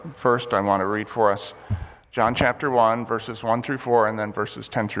first I want to read for us John chapter 1, verses 1 through 4, and then verses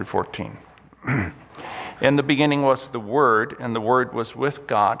 10 through 14. In the beginning was the Word, and the Word was with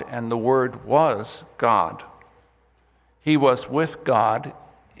God, and the Word was God. He was with God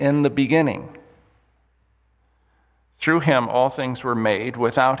in the beginning. Through him all things were made.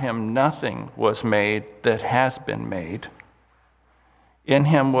 Without him nothing was made that has been made. In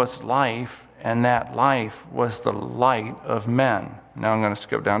him was life, and that life was the light of men. Now I'm going to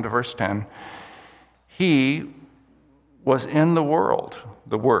skip down to verse 10. He was in the world,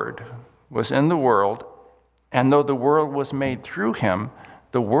 the Word was in the world, and though the world was made through him,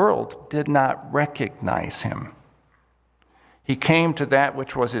 the world did not recognize him. He came to that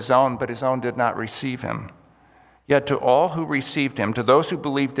which was his own, but his own did not receive him. Yet to all who received him, to those who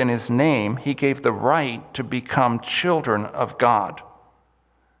believed in his name, he gave the right to become children of God.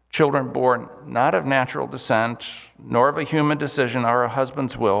 Children born not of natural descent, nor of a human decision or a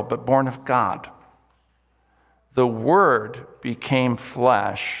husband's will, but born of God. The Word became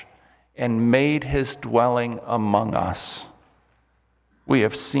flesh and made his dwelling among us. We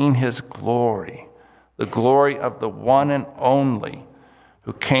have seen his glory, the glory of the one and only,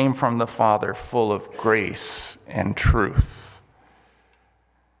 who came from the Father, full of grace and truth.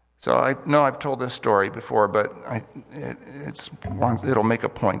 So I know I've told this story before, but it'll make a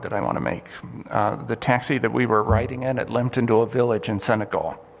point that I want to make. The taxi that we were riding in, it limped into a village in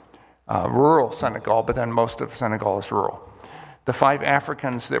Senegal, rural Senegal, but then most of Senegal is rural. The 5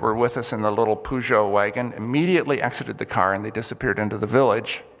 Africans that were with us in the little Peugeot wagon immediately exited the car and they disappeared into the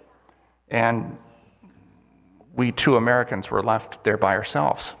village. And we 2 Americans were left there by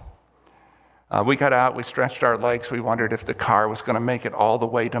ourselves. We got out, we stretched our legs, we wondered if the car was going to make it all the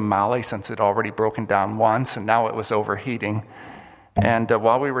way to Mali since it had already broken down once and now it was overheating. And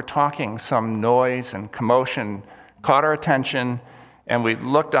while we were talking, some noise and commotion caught our attention, and we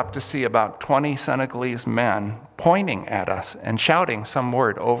looked up to see about 20 Senegalese men pointing at us and shouting some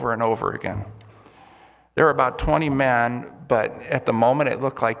word over and over again. There were about 20 men, but at the moment it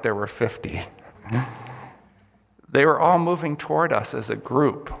looked like there were 50. They were all moving toward us as a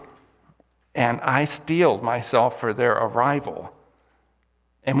group, and I steeled myself for their arrival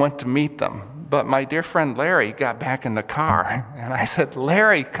and went to meet them. But my dear friend Larry got back in the car, and I said,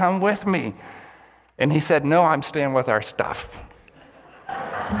 "Larry, come with me." And he said, "No, I'm staying with our stuff."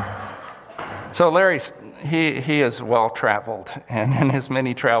 So Larry, he is well-traveled, and in his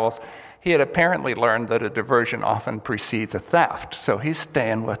many travels, he had apparently learned that a diversion often precedes a theft, so he's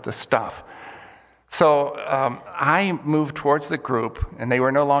staying with the stuff. So I moved towards the group, and they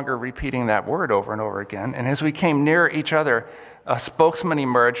were no longer repeating that word over and over again. And as we came near each other, a spokesman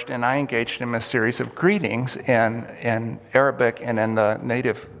emerged, and I engaged in a series of greetings in Arabic and in the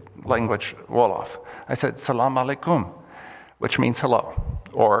native language, Wolof. I said, "Salam alaikum," which means hello,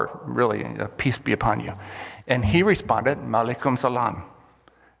 or really, peace be upon you. And he responded, "Malikum salam,"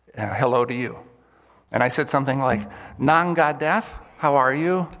 hello to you. And I said something like, "Nanga def, how are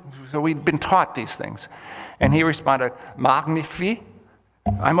you?" So we'd been taught these things. And he responded, "Magnifique,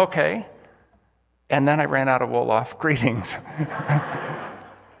 I'm okay." And then I ran out of Wolof greetings.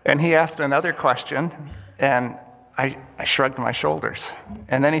 And he asked another question, and I shrugged my shoulders.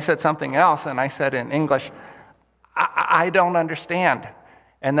 And then he said something else, and I said in English, I don't understand.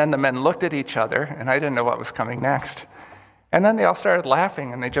 And then the men looked at each other, and I didn't know what was coming next. And then they all started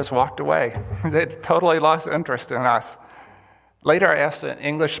laughing, and they just walked away. They totally lost interest in us. Later, I asked an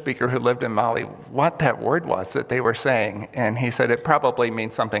English speaker who lived in Mali what that word was that they were saying, and he said it probably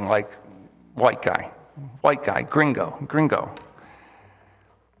means something like white guy, gringo.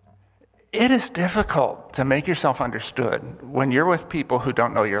 It is difficult to make yourself understood when you're with people who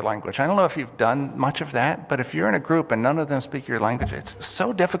don't know your language. I don't know if you've done much of that, but if you're in a group and none of them speak your language, it's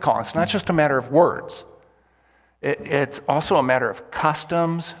so difficult. It's not just a matter of words. It's also a matter of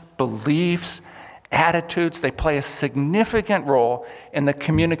customs, beliefs, attitudes. They play a significant role in the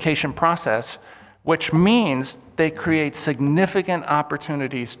communication process, which means they create significant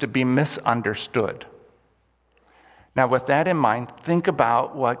opportunities to be misunderstood. Now, with that in mind, think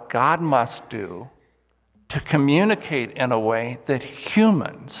about what God must do to communicate in a way that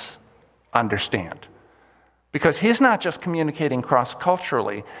humans understand. Because he's not just communicating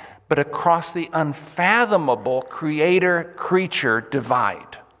cross-culturally, but across the unfathomable creator-creature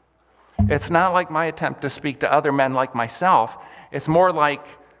divide. It's not like my attempt to speak to other men like myself. It's more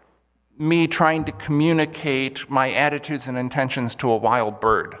like me trying to communicate my attitudes and intentions to a wild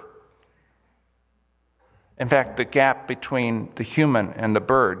bird. In fact, the gap between the human and the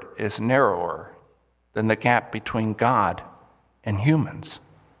bird is narrower than the gap between God and humans.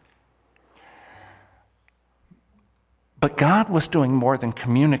 But God was doing more than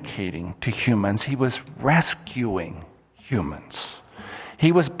communicating to humans. He was rescuing humans.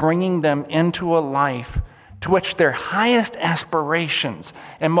 He was bringing them into a life to which their highest aspirations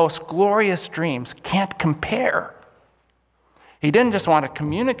and most glorious dreams can't compare. He didn't just want to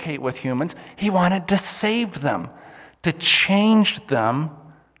communicate with humans, he wanted to save them, to change them,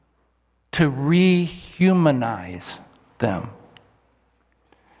 to rehumanize them.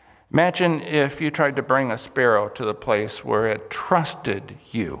 Imagine if you tried to bring a sparrow to the place where it trusted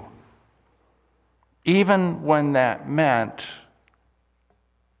you, even when that meant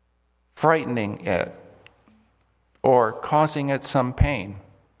frightening it or causing it some pain.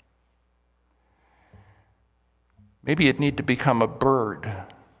 Maybe you'd need to become a bird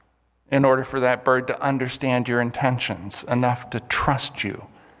in order for that bird to understand your intentions enough to trust you.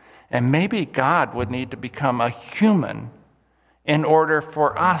 And maybe God would need to become a human in order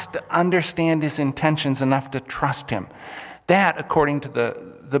for us to understand his intentions enough to trust him. That, according to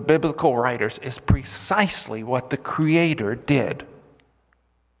the biblical writers, is precisely what the Creator did.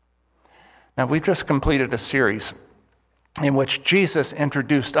 Now, we've just completed a series in which Jesus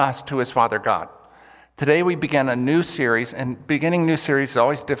introduced us to his Father God. Today we begin a new series, and beginning new series is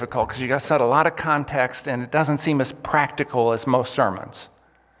always difficult because you got to set a lot of context and it doesn't seem as practical as most sermons.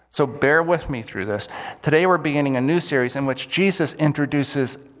 So bear with me through this. Today we're beginning a new series in which Jesus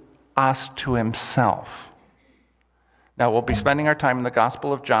introduces us to himself. Now we'll be spending our time in the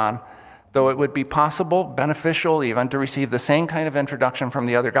Gospel of John, though it would be possible, beneficial even, to receive the same kind of introduction from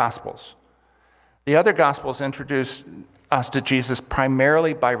the other Gospels. The other Gospels introduce us to Jesus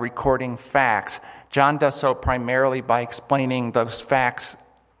primarily by recording facts. John does so primarily by explaining those facts'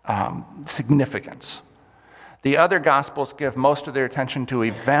 significance. The other Gospels give most of their attention to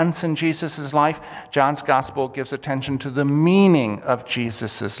events in Jesus' life. John's Gospel gives attention to the meaning of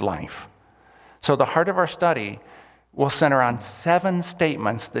Jesus' life. So the heart of our study will center on 7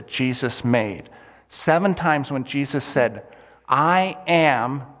 statements that Jesus made. 7 times when Jesus said, "I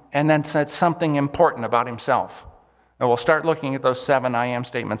am," and then said something important about himself. And we'll start looking at those 7 I am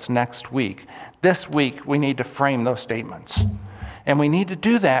statements next week. This week, we need to frame those statements. And we need to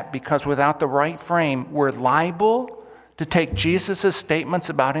do that because without the right frame, we're liable to take Jesus' statements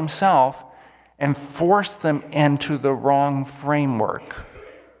about himself and force them into the wrong framework,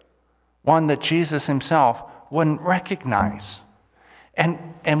 one that Jesus himself wouldn't recognize.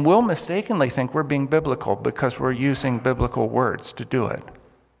 And we'll mistakenly think we're being biblical because we're using biblical words to do it.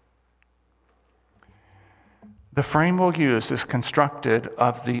 The frame we'll use is constructed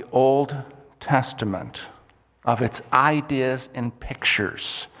of the Old Testament, of its ideas and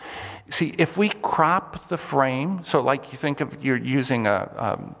pictures. See, if we crop the frame, so like you think of you're using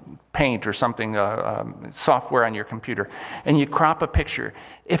a paint or something, software on your computer, and you crop a picture.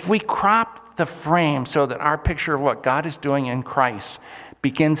 If we crop the frame so that our picture of what God is doing in Christ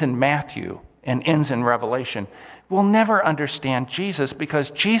begins in Matthew and ends in Revelation, we'll never understand Jesus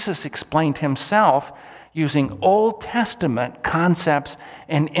because Jesus explained himself using Old Testament concepts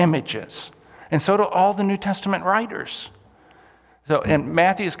and images. And so do all the New Testament writers. So in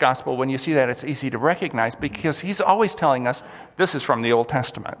Matthew's gospel, when you see that, it's easy to recognize because he's always telling us this is from the Old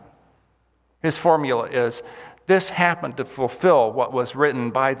Testament. His formula is, this happened to fulfill what was written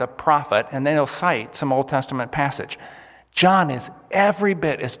by the prophet, and then he'll cite some Old Testament passage. John is every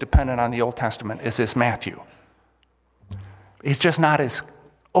bit as dependent on the Old Testament as is Matthew. He's just not as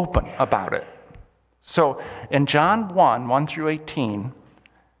open about it. So in John 1 through 18,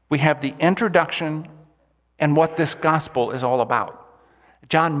 we have the introduction and what this gospel is all about.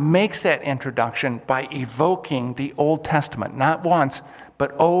 John makes that introduction by evoking the Old Testament, not once,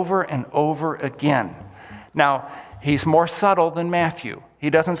 but over and over again. Now, he's more subtle than Matthew. He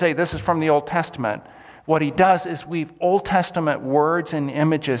doesn't say this is from the Old Testament. What he does is weave Old Testament words and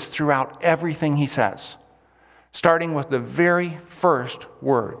images throughout everything he says, starting with the very first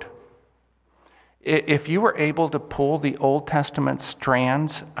word. If you were able to pull the Old Testament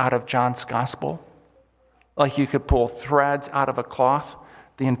strands out of John's gospel, like you could pull threads out of a cloth,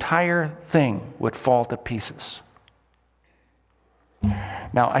 the entire thing would fall to pieces.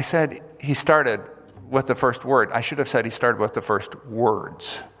 Now, I said he started with the first word. I should have said he started with the first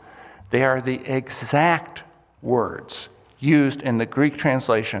words. They are the exact words used in the Greek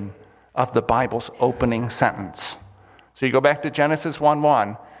translation of the Bible's opening sentence. So you go back to Genesis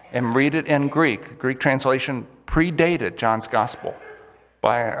 1:1 and read it in Greek. The Greek translation predated John's gospel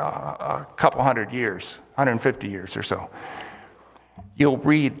by a couple hundred years, 150 years or so. You'll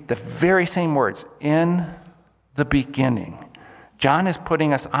read the very same words, in the beginning. John is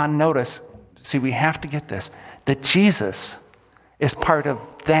putting us on notice. See, we have to get this, that Jesus is part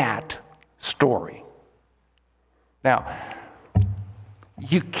of that story. Now,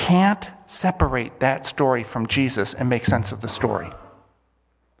 you can't separate that story from Jesus and make sense of the story.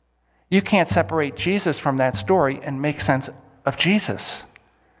 You can't separate Jesus from that story and make sense of Jesus.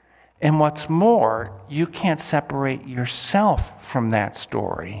 And what's more, you can't separate yourself from that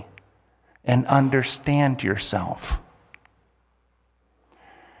story and understand yourself.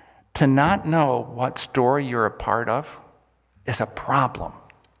 To not know what story you're a part of is a problem.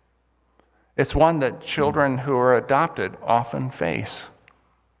 It's one that children who are adopted often face.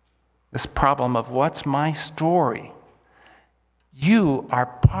 This problem of what's my story? You are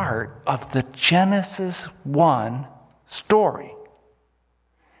part of the Genesis 1 story.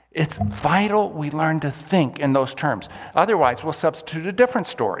 It's vital we learn to think in those terms. Otherwise, we'll substitute a different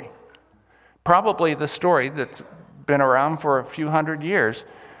story. Probably the story that's been around for a few hundred years,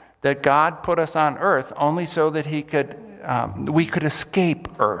 that God put us on earth only so that we could escape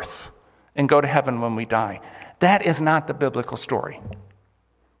earth and go to heaven when we die. That is not the biblical story.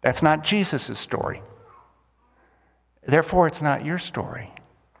 That's not Jesus' story. Therefore, it's not your story.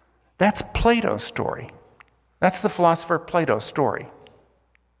 That's Plato's story. That's the philosopher Plato's story.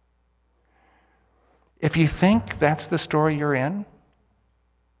 If you think that's the story you're in,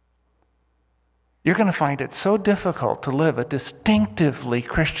 you're going to find it so difficult to live a distinctively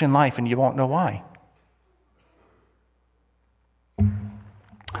Christian life, and you won't know why.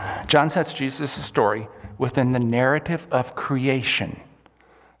 John sets Jesus' story within the narrative of creation.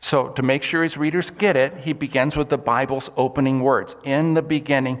 So to make sure his readers get it, he begins with the Bible's opening words, in the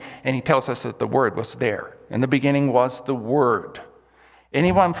beginning, and he tells us that the Word was there. In the beginning was the Word.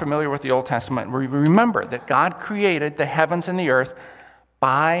 Anyone familiar with the Old Testament, remember that God created the heavens and the earth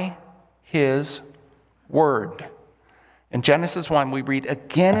by his Word. In Genesis 1, we read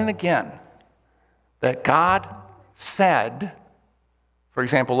again and again that God said, for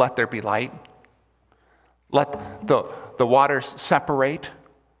example, let there be light, let the waters separate,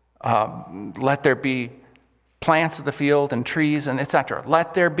 let there be plants of the field and trees and etc.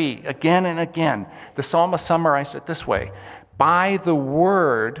 Let there be, again and again. The psalmist summarized it this way: by the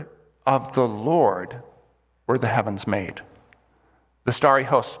word of the Lord were the heavens made, the starry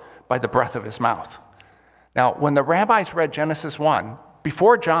hosts by the breath of his mouth. Now, when the rabbis read Genesis 1,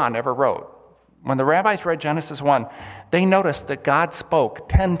 before John ever wrote, when the rabbis read Genesis 1, they noticed that God spoke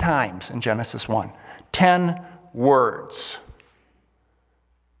 10 times in Genesis 1. 10 words.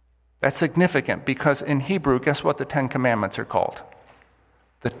 That's significant because in Hebrew, guess what the 10 commandments are called?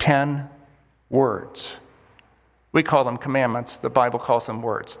 The 10 words. We call them commandments. The Bible calls them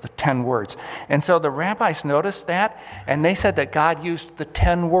words, the 10 words. And so the rabbis noticed that, and they said that God used the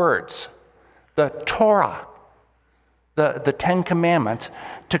 10 words, the Torah, the 10 commandments,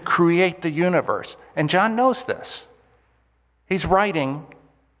 to create the universe. And John knows this. He's writing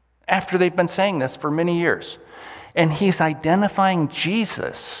after they've been saying this for many years. And he's identifying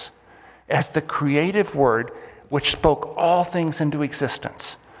Jesus as the creative word which spoke all things into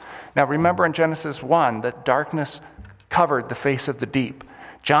existence. Now remember in Genesis 1 that darkness covered the face of the deep.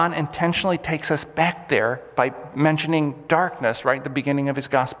 John intentionally takes us back there by mentioning darkness right at the beginning of his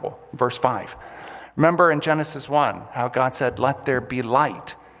gospel, verse 5. Remember in Genesis 1 how God said, let there be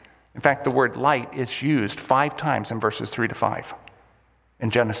light. In fact, the word light is used 5 times in verses 3 to 5 in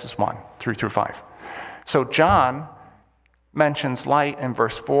Genesis 1, 3 through 5. So John mentions light in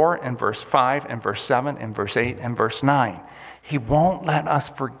verse 4, and verse 5, and verse 7, and verse 8, and verse 9. He won't let us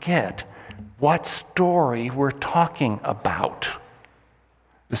forget what story we're talking about.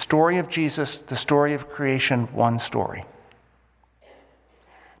 The story of Jesus, the story of creation, one story.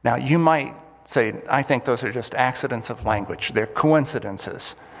 Now, you might say, I think those are just accidents of language. They're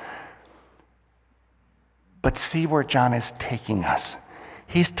coincidences. But see where John is taking us.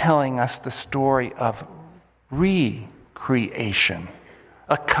 He's telling us the story of recreation,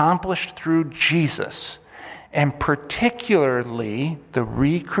 accomplished through Jesus, and particularly the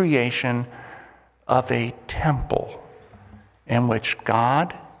recreation of a temple in which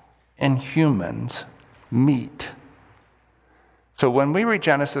God and humans meet. So when we read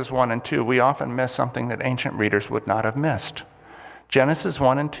Genesis 1 and 2, we often miss something that ancient readers would not have missed. Genesis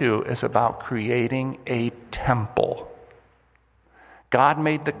 1 and 2 is about creating a temple. God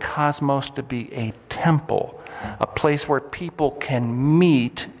made the cosmos to be a temple, a place where people can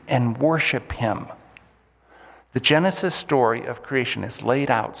meet and worship him. The Genesis story of creation is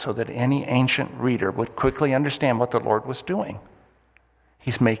laid out so that any ancient reader would quickly understand what the Lord was doing.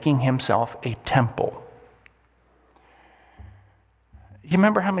 He's making himself a temple. You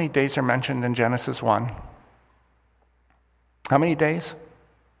remember how many days are mentioned in Genesis 1? How many days?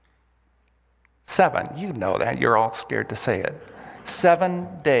 7. You know that. You're all scared to say it.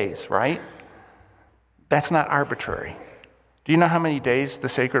 7 days, right? That's not arbitrary. Do you know how many days the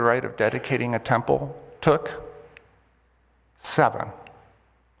sacred rite of dedicating a temple took? 7.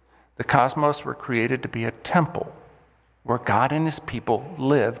 The cosmos were created to be a temple where God and his people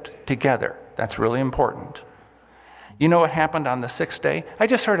lived together. That's really important. You know what happened on the 6th day? I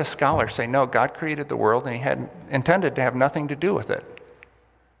just heard a scholar say, no, God created the world and he had intended to have nothing to do with it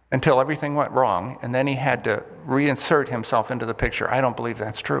until everything went wrong, and then he had to reinsert himself into the picture. I don't believe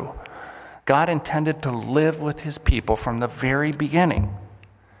that's true. God intended to live with his people from the very beginning.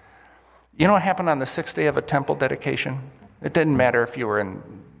 You know what happened on the 6th day of a temple dedication? It didn't matter if you were in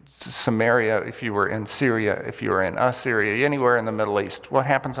Samaria, if you were in Syria, if you were in Assyria, anywhere in the Middle East. What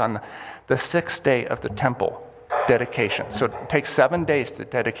happens on the 6th day of the temple dedication? So it takes 7 days to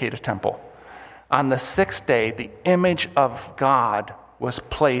dedicate a temple. On the 6th day, the image of God was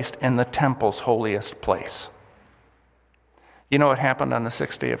placed in the temple's holiest place. You know what happened on the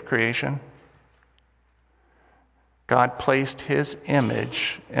 6th day of creation? God placed his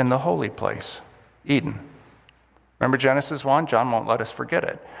image in the holy place, Eden. Remember Genesis 1? John won't let us forget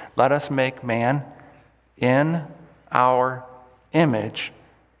it. Let us make man in our image,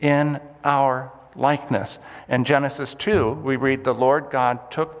 in our likeness. In Genesis 2, we read, the Lord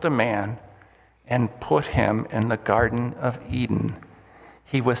God took the man and put him in the Garden of Eden.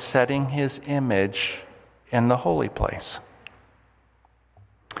 He was setting his image in the holy place.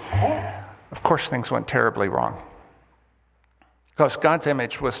 Of course, things went terribly wrong, because God's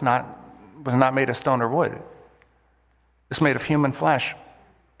image was not made of stone or wood. It was made of human flesh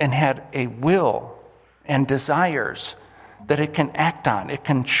and had a will and desires that it can act on, it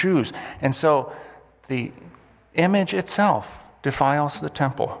can choose. And so the image itself defiles the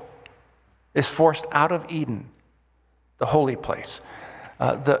temple, is forced out of Eden, the holy place.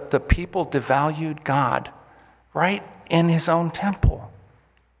 The people devalued God right in his own temple.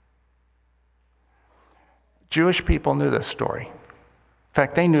 Jewish people knew this story. In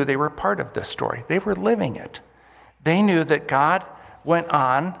fact, they knew they were part of this story. They were living it. They knew that God went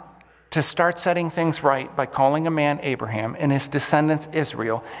on to start setting things right by calling a man Abraham and his descendants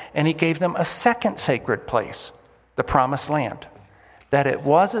Israel, and he gave them a second sacred place, the Promised Land. That it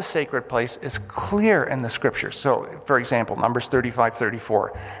was a sacred place is clear in the scriptures. So, for example, Numbers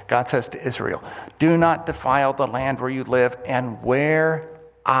 35:34, God says to Israel, do not defile the land where you live and where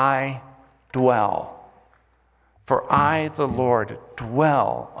I dwell. For I, the Lord,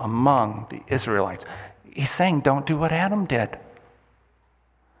 dwell among the Israelites. He's saying, don't do what Adam did.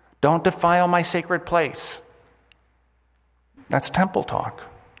 Don't defile my sacred place. That's temple talk.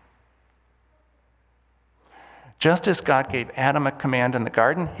 Just as God gave Adam a command in the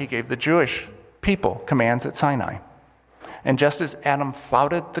garden, he gave the Jewish people commands at Sinai. And just as Adam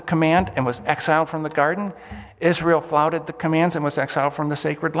flouted the command and was exiled from the garden, Israel flouted the commands and was exiled from the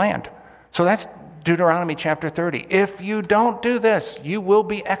sacred land. So that's Deuteronomy chapter 30. If you don't do this, you will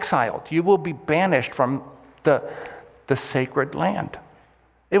be exiled. You will be banished from the sacred land.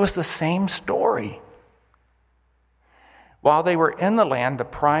 It was the same story. While they were in the land, the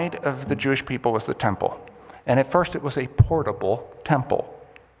pride of the Jewish people was the temple. And at first it was a portable temple.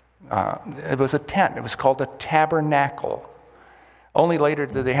 It was a tent. It was called a tabernacle. Only later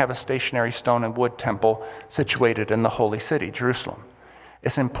did they have a stationary stone and wood temple situated in the holy city, Jerusalem.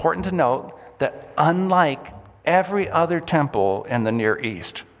 It's important to note that unlike every other temple in the Near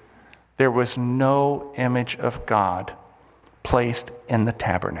East, there was no image of God placed in the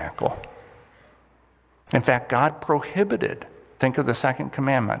tabernacle. In fact, God prohibited, think of the second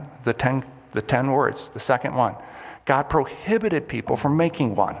commandment, the 10 words, the second one. God prohibited people from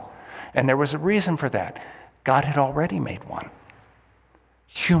making one. And there was a reason for that. God had already made one.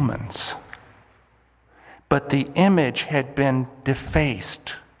 Humans. But the image had been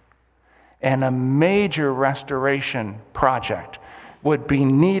defaced. And a major restoration project would be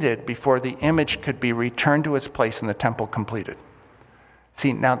needed before the image could be returned to its place and the temple completed.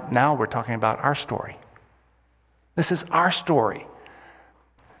 See, now we're talking about our story. This is our story.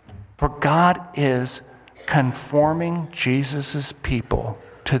 For God is conforming Jesus' people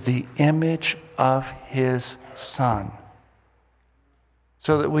to the image of his Son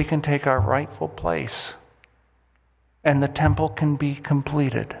so that we can take our rightful place and the temple can be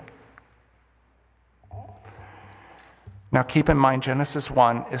completed. Now keep in mind, Genesis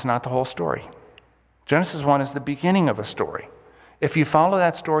 1 is not the whole story. Genesis 1 is the beginning of a story. If you follow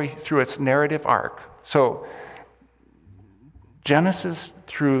that story through its narrative arc, so Genesis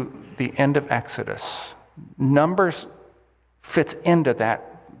through the end of Exodus, Numbers fits into that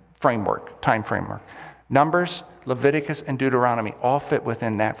framework, time framework. Numbers, Leviticus, and Deuteronomy all fit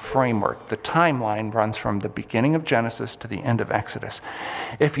within that framework. The timeline runs from the beginning of Genesis to the end of Exodus.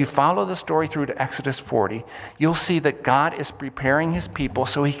 If you follow the story through to Exodus 40, you'll see that God is preparing his people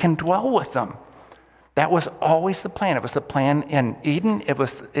so he can dwell with them. That was always the plan. It was the plan in Eden.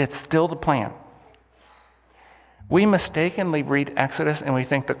 It's still the plan. We mistakenly read Exodus and we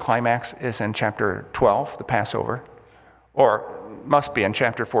think the climax is in chapter 12, the Passover, or must be in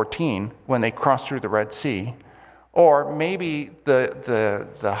chapter 14 when they cross through the Red Sea, or maybe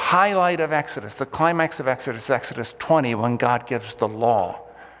the highlight of Exodus, the climax of Exodus, Exodus 20, when God gives the law.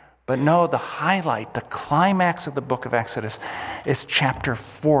 But no, the highlight, the climax of the book of Exodus is chapter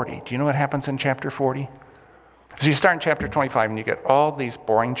 40. Do you know what happens in chapter 40? So you start in chapter 25 and you get all these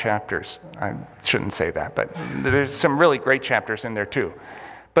boring chapters. I shouldn't say that, but there's some really great chapters in there too.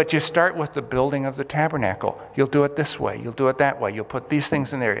 But you start with the building of the tabernacle. You'll do it this way. You'll do it that way. You'll put these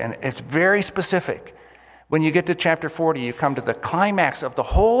things in there. And it's very specific. When you get to chapter 40, you come to the climax of the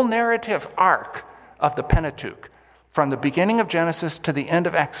whole narrative arc of the Pentateuch. From the beginning of Genesis to the end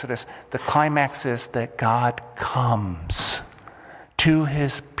of Exodus, the climax is that God comes to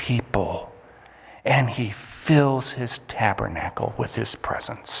his people and he fills his tabernacle with his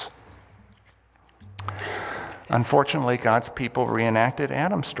presence. Unfortunately, God's people reenacted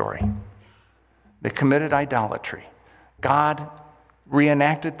Adam's story. They committed idolatry. God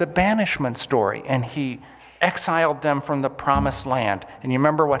reenacted the banishment story, and he exiled them from the promised land. And you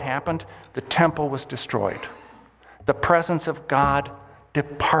remember what happened? The temple was destroyed. The presence of God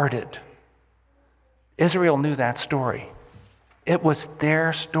departed. Israel knew that story. It was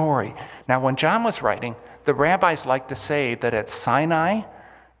their story. Now, when John was writing, the rabbis like to say that at Sinai,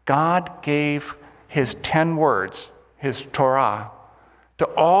 God gave his 10 words, his Torah, to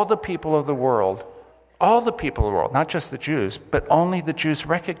all the people of the world, not just the Jews, but only the Jews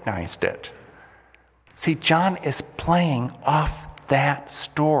recognized it. See, John is playing off that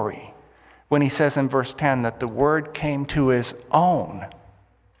story when he says in verse 10 that the word came to his own,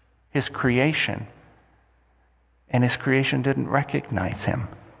 his creation, and his creation didn't recognize him.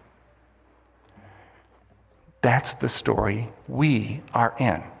 That's the story we are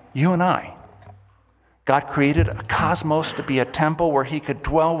in, you and I. God created a cosmos to be a temple where he could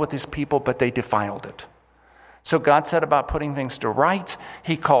dwell with his people, but they defiled it. So God set about putting things to rights.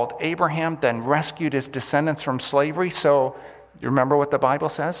 He called Abraham, then rescued his descendants from slavery. So, you remember what the Bible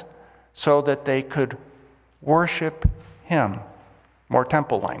says? So that they could worship him. More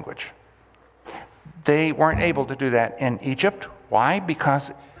temple language. They weren't able to do that in Egypt. Why?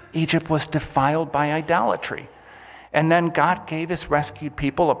 Because Egypt was defiled by idolatry. And then God gave his rescued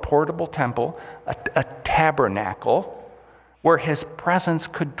people a portable temple, a tabernacle, where his presence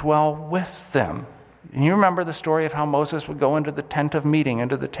could dwell with them. And you remember the story of how Moses would go into the tent of meeting,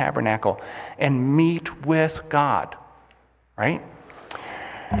 into the tabernacle, and meet with God, right?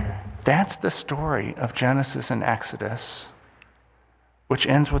 That's the story of Genesis and Exodus, which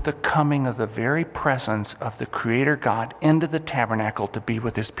ends with the coming of the very presence of the Creator God into the tabernacle to be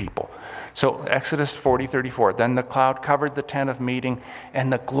with his people. So Exodus 40:34, then the cloud covered the tent of meeting,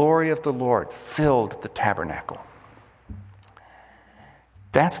 and the glory of the Lord filled the tabernacle.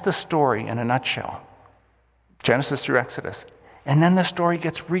 That's the story in a nutshell. Genesis through Exodus. And then the story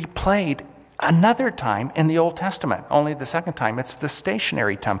gets replayed another time in the Old Testament. Only the second time, it's the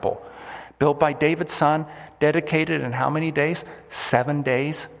stationary temple. Built by David's son, dedicated in how many days? 7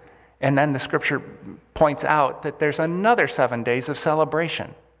 days. And then the scripture points out that there's another 7 days of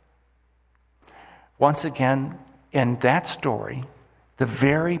celebration. Once again, in that story, the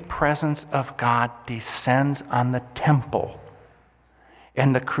very presence of God descends on the temple.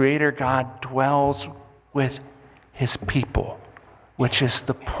 And the Creator God dwells with his people, which is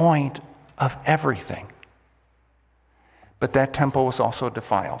the point of everything. But that temple was also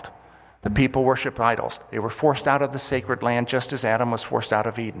defiled. The people worshiped idols. They were forced out of the sacred land just as Adam was forced out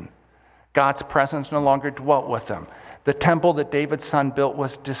of Eden. God's presence no longer dwelt with them. The temple that David's son built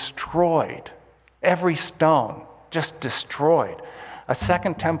was destroyed. Every stone just destroyed. A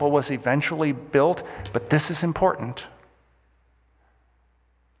second temple was eventually built, but this is important.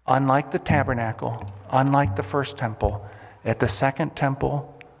 Unlike the tabernacle, unlike the first temple, at the second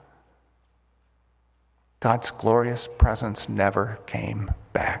temple, God's glorious presence never came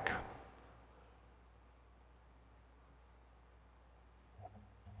back.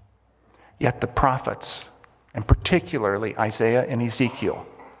 Yet the prophets, and particularly Isaiah and Ezekiel,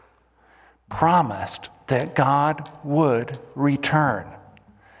 promised that God would return,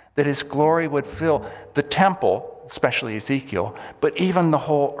 that his glory would fill the temple, especially Ezekiel, but even the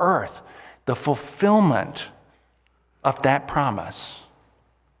whole earth. The fulfillment of that promise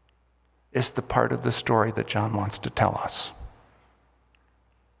is the part of the story that John wants to tell us.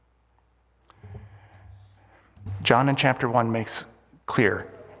 John in chapter 1 makes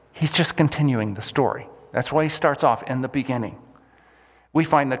clear he's just continuing the story. That's why he starts off in the beginning. We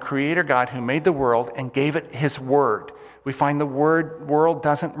find the Creator God who made the world and gave it his word. We find the world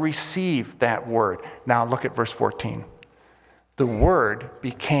doesn't receive that word. Now look at verse 14. The word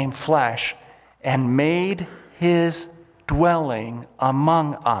became flesh and made his dwelling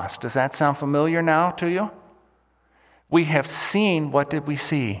among us. Does that sound familiar now to you? We have seen, what did we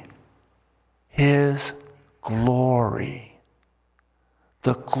see? His glory.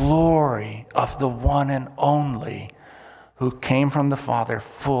 The glory of the one and only who came from the Father,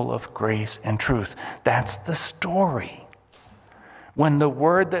 full of grace and truth. That's the story. When the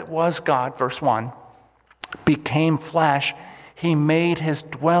Word that was God, verse 1, became flesh, he made his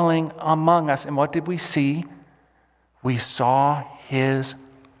dwelling among us. And what did we see? We saw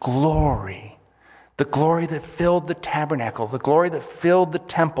his glory. The glory that filled the tabernacle, the glory that filled the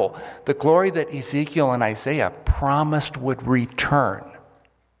temple, the glory that Ezekiel and Isaiah promised would return.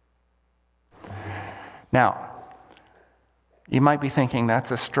 Now, you might be thinking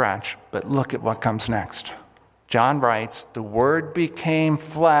that's a stretch, but look at what comes next. John writes, the Word became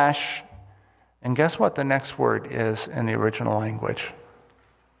flesh, and guess what the next word is in the original language?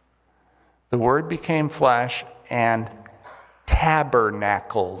 The Word became flesh and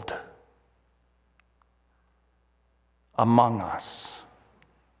tabernacled among us,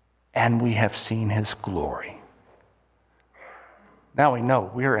 and we have seen his glory. Now we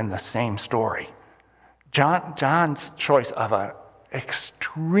know we're in the same story. John's choice of an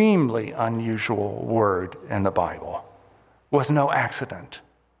extremely unusual word in the Bible was no accident.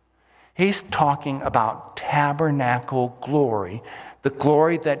 He's talking about tabernacle glory, the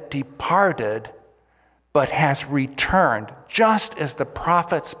glory that departed but has returned, just as the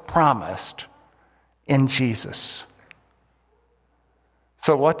prophets promised in Jesus.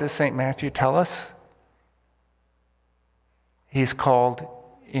 So what does St. Matthew tell us? He's called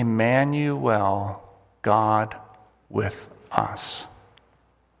Emmanuel, God with us,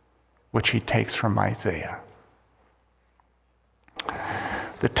 which he takes from Isaiah.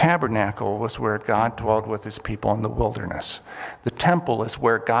 The tabernacle was where God dwelled with his people in the wilderness. The temple is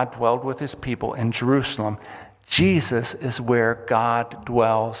where God dwelled with his people in Jerusalem. Jesus is where God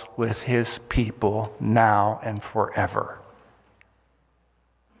dwells with his people now and forever.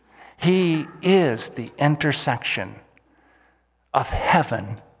 He is the intersection of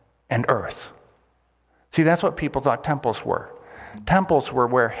heaven and earth. See, that's what people thought temples were. Temples were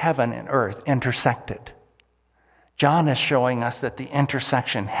where heaven and earth intersected. John is showing us that the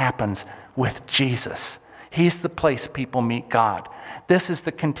intersection happens with Jesus. He's the place people meet God. This is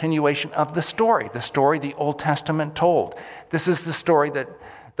the continuation of the story the Old Testament told. This is the story that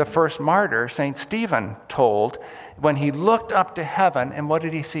the first martyr, St. Stephen, told when he looked up to heaven, and what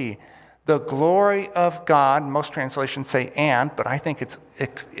did he see? The glory of God. Most translations say and, but I think it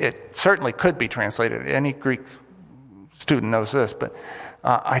certainly could be translated. Any Greek student knows this, but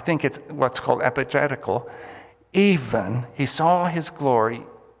I think it's what's called epigetical. Even, he saw his glory,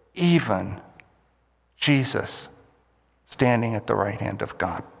 even Jesus standing at the right hand of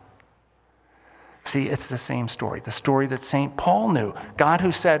God. See, it's the same story, the story that St. Paul knew. God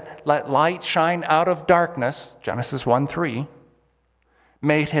who said, let light shine out of darkness, Genesis 1:3,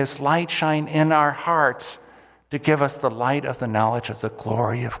 made his light shine in our hearts to give us the light of the knowledge of the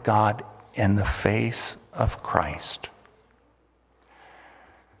glory of God in the face of Christ.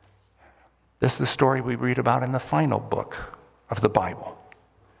 This is the story we read about in the final book of the Bible,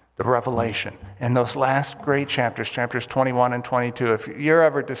 the Revelation. In those last great chapters, chapters 21 and 22, if you're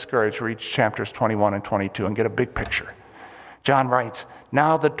ever discouraged, read chapters 21 and 22 and get a big picture. John writes,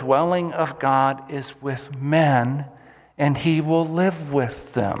 now the dwelling of God is with men, and he will live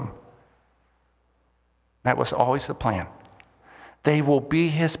with them. That was always the plan. They will be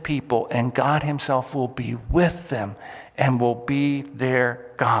his people, and God himself will be with them and will be their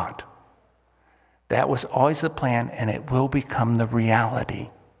God. That was always the plan, and it will become the reality.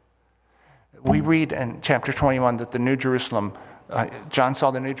 We read in chapter 21 that the New Jerusalem, John saw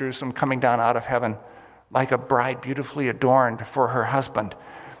the New Jerusalem coming down out of heaven like a bride beautifully adorned for her husband,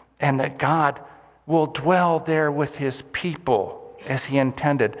 and that God will dwell there with his people as he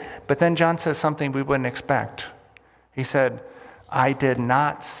intended. But then John says something we wouldn't expect. He said, I did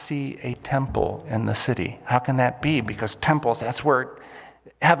not see a temple in the city. How can that be? Because temples, that's where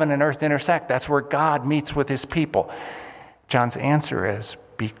heaven and earth intersect. That's where God meets with his people. John's answer is,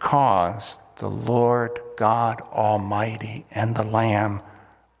 because the Lord God Almighty and the Lamb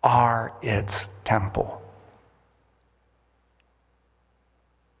are its temple.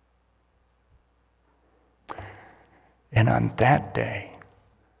 And on that day,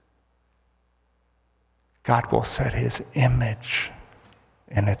 God will set his image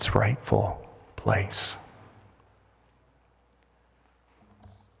in its rightful place.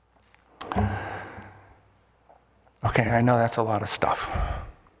 Okay, I know that's a lot of stuff.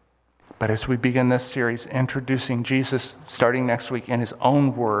 But as we begin this series, introducing Jesus, starting next week in his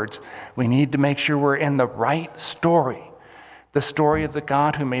own words, we need to make sure we're in the right story. The story of the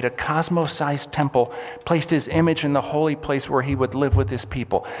God who made a cosmos-sized temple, placed his image in the holy place where he would live with his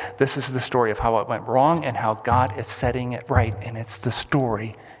people. This is the story of how it went wrong and how God is setting it right. And it's the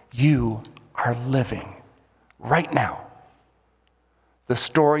story you are living right now. The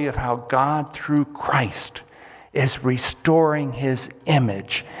story of how God, through Christ, is restoring his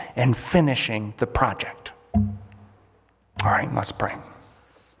image and finishing the project. All right, let's pray.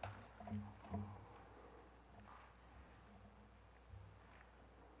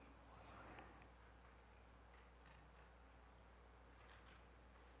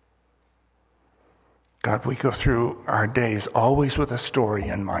 God, we go through our days always with a story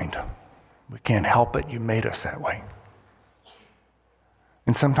in mind. We can't help it. You made us that way.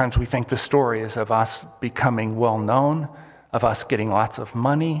 And sometimes we think the story is of us becoming well known, of us getting lots of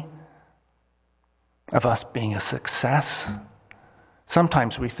money, of us being a success.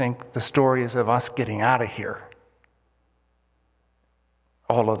 Sometimes we think the story is of us getting out of here.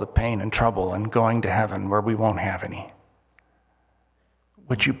 All of the pain and trouble and going to heaven where we won't have any.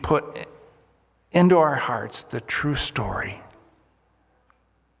 Would you put into our hearts the true story?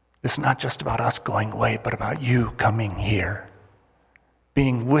 It's not just about us going away, but about you coming here,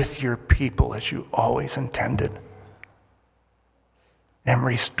 being with your people as you always intended, and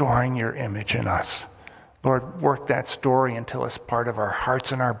restoring your image in us. Lord, work that story until it's part of our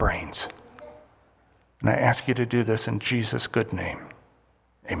hearts and our brains. And I ask you to do this in Jesus' good name.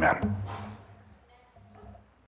 Amen.